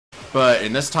But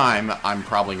in this time, I'm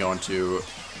probably going to...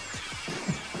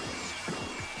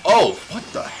 Oh, what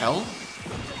the hell?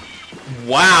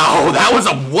 Wow, that was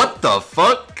a what the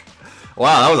fuck?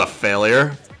 Wow, that was a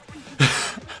failure.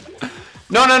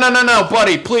 No,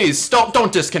 buddy, please,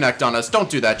 don't disconnect on us. Don't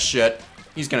do that shit.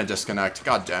 He's gonna disconnect.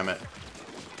 God damn it.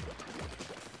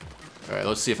 Alright,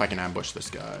 let's see if I can ambush this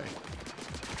guy.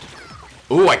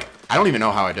 Ooh, I don't even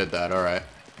know how I did that. Alright.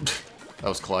 That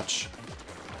was clutch.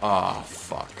 Oh,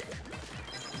 fuck.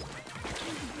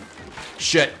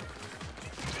 Shit.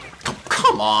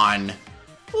 Come on.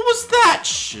 What was that?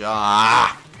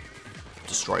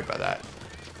 Destroyed by that.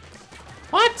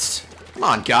 What? Come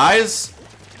on, guys.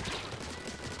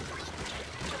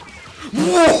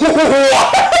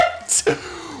 What?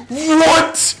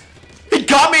 What? He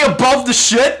got me above the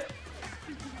shit?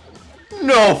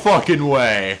 No fucking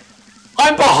way.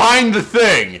 I'm behind the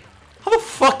thing. How the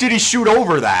fuck did he shoot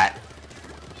over that?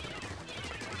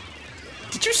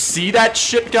 Did you see that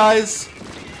shit, guys?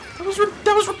 That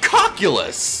was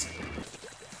ridiculous.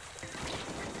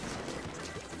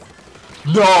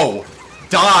 No!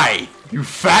 Die! You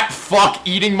fat fuck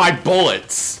eating my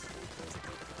bullets!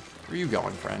 Where are you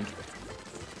going, friend?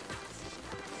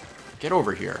 Get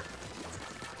over here.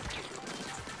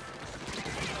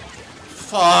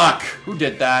 Fuck! Who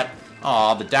did that?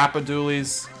 Aw, the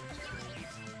Dappadoolies.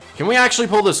 Can we actually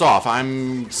pull this off?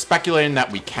 I'm speculating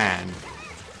that we can.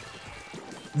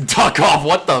 Duck off,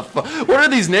 what the fuck? What are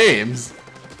these names?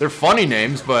 They're funny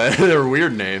names, but they're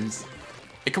weird names.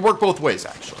 It could work both ways,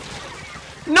 actually.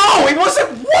 No, he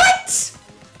wasn't. What?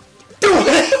 Dude,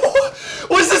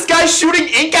 was this guy shooting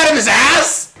ink out of his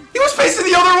ass? He was facing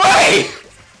the other way.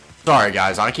 Sorry,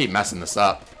 guys, I keep messing this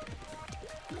up.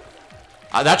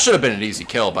 That should have been an easy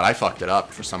kill, but I fucked it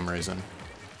up for some reason.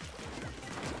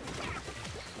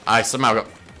 I somehow go...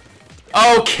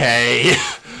 Okay.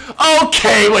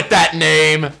 Okay with that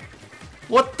name.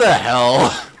 What the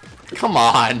hell? Come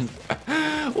on.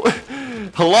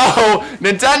 Hello,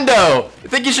 Nintendo. I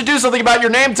think you should do something about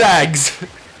your name tags.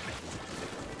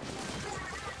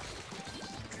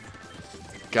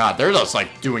 God, they're just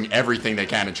like doing everything they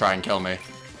can to try and kill me.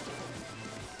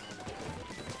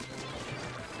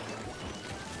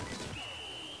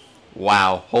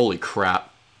 Wow, holy crap.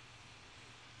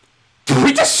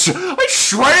 I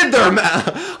shredded them!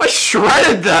 I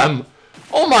shredded them!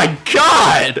 Oh my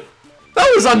god!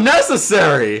 That was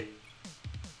unnecessary!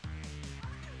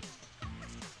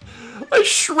 I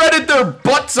shredded their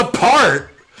butts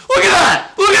apart! Look at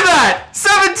that! Look at that!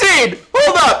 17!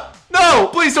 Hold up! No!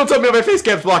 Please don't tell me my face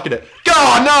cam's blocking it.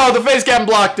 Oh no! The face cam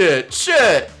blocked it!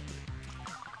 Shit!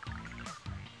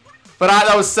 But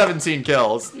that was 17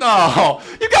 kills. No!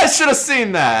 You guys should have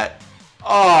seen that!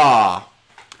 Aw.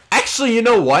 Actually, you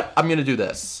know what? I'm gonna do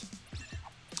this.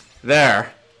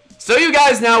 There. So you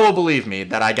guys now will believe me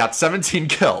that I got 17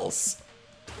 kills.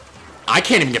 I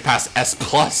can't even get past S+,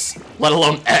 let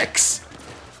alone X.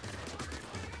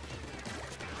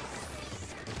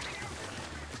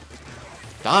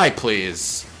 Die,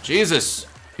 please. Jesus.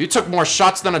 You took more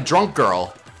shots than a drunk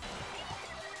girl.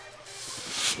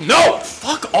 No!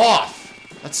 Fuck off!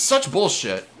 That's such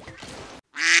bullshit.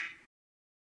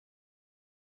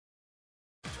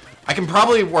 I can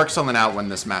probably work something out when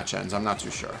this match ends. I'm not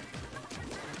too sure.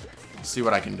 Let's see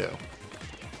what I can do.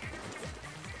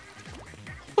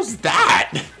 What was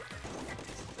that?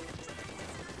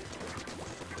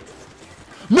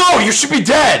 No, you should be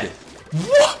dead!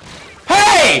 What?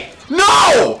 Hey!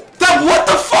 No! That what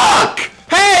the fuck?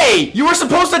 Hey! You were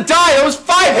supposed to die! That was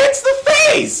 5 hits to the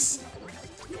face!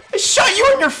 I shot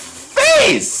you in your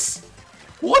face!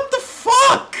 What the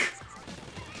fuck?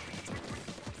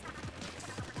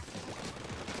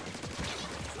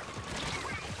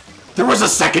 There was a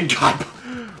second guy.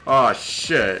 Oh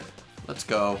shit. Let's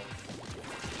go.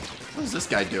 What is this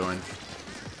guy doing?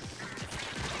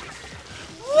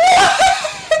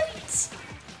 What?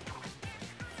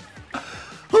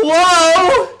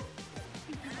 Hello?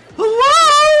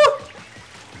 Hello?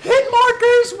 Hit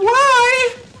markers,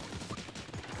 why?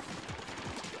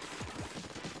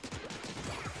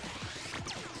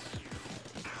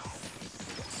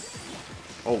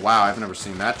 Oh wow, I've never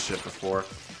seen that shit before.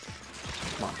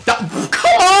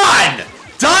 Come on!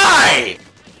 Die!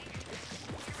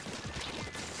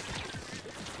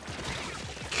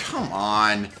 Come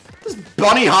on. This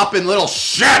bunny hopping little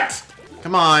shit!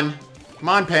 Come on. Come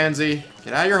on, Pansy.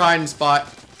 Get out of your hiding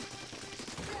spot.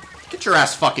 Get your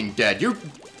ass fucking dead. You...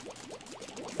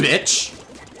 bitch.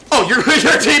 Oh, you're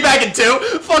teabagging too?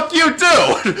 Fuck you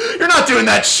too! You're not doing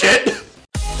that shit!